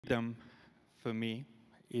Freedom, for me,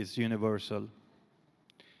 is universal.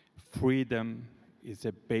 Freedom is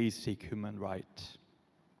a basic human right.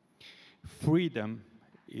 Freedom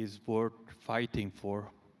is worth fighting for.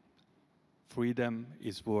 Freedom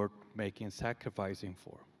is worth making sacrificing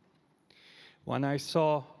for. When I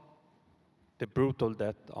saw the brutal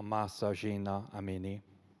death of Mahsa Jina Amini,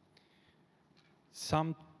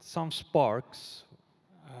 some sparks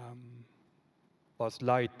was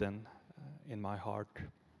lightened in my heart.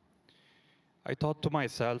 I thought to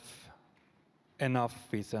myself,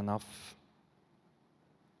 enough is enough.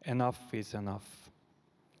 Enough is enough.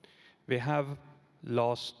 We have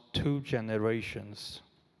lost two generations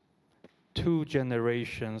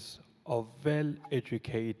of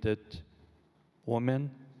well-educated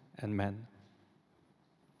women and men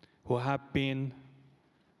who have been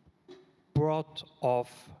brought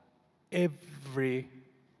off every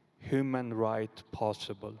human right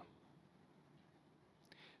possible.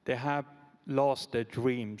 They have lost their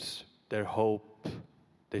dreams, their hope,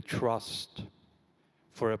 their trust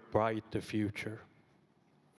for a brighter future.